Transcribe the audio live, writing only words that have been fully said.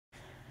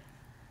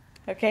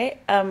Okay,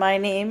 my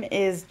name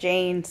is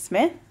Jane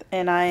Smith,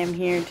 and I am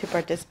here to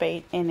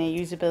participate in a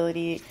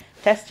usability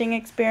testing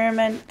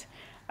experiment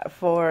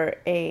for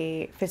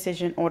a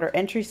physician order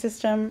entry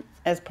system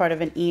as part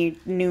of new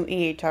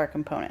EHR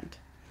component.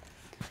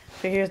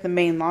 So here's the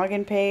main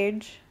login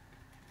page.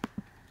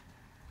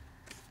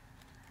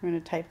 I'm going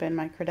to type in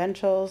my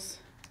credentials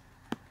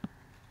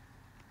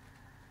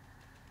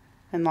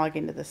and log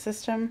into the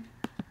system.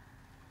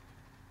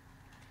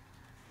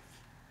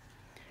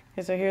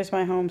 Okay, so here's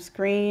my home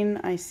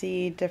screen. I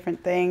see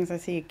different things. I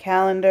see a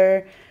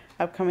calendar,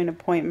 upcoming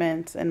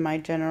appointments, and my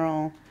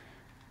general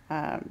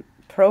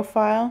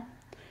profile.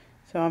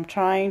 So I'm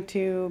trying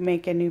to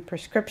make a new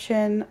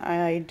prescription.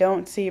 I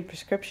don't see a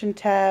prescription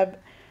tab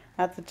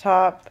at the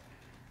top.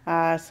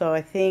 So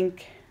I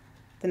think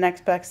the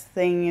next best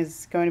thing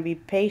is going to be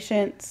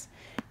patients,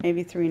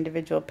 maybe 3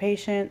 individual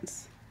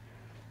patients.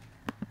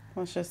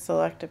 Let's just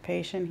select a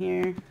patient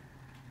here.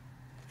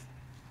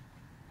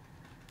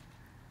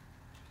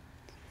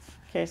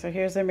 Okay, so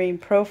here's the main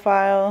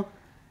profile.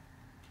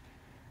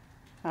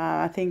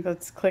 I think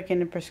let's click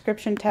into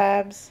prescription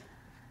tabs.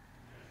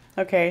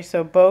 Okay,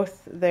 so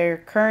both their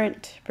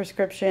current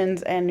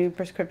prescriptions and new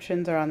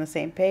prescriptions are on the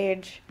same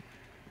page.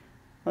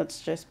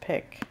 Let's just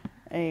pick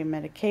a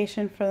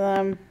medication for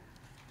them,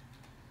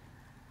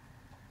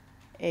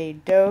 a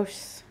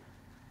dose,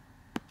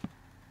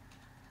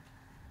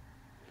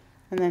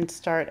 and then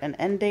start and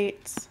end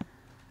dates,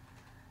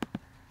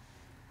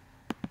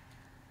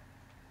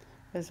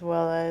 as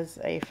well as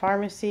a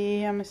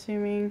pharmacy, I'm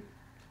assuming.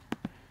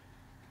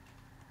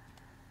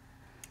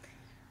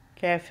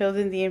 Okay, I filled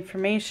in the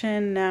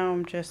information. Now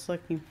I'm just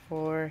looking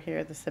for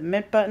here the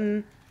submit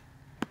button.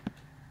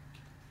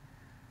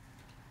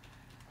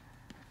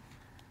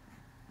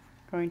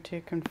 Going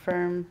to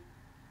confirm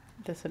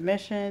the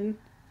submission.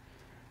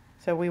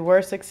 So we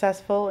were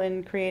successful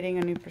in creating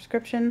a new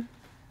prescription.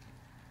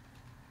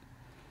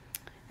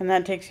 And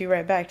that takes you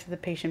right back to the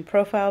patient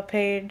profile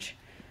page.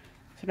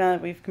 So now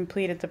that we've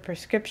completed the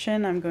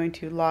prescription, I'm going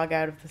to log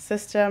out of the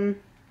system.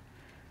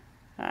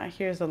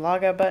 Here's the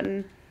logout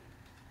button.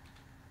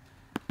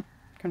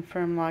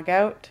 Confirm log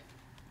out.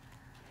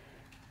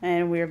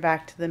 And we're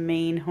back to the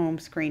main home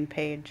screen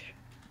page.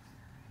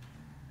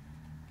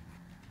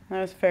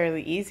 That was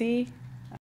fairly easy.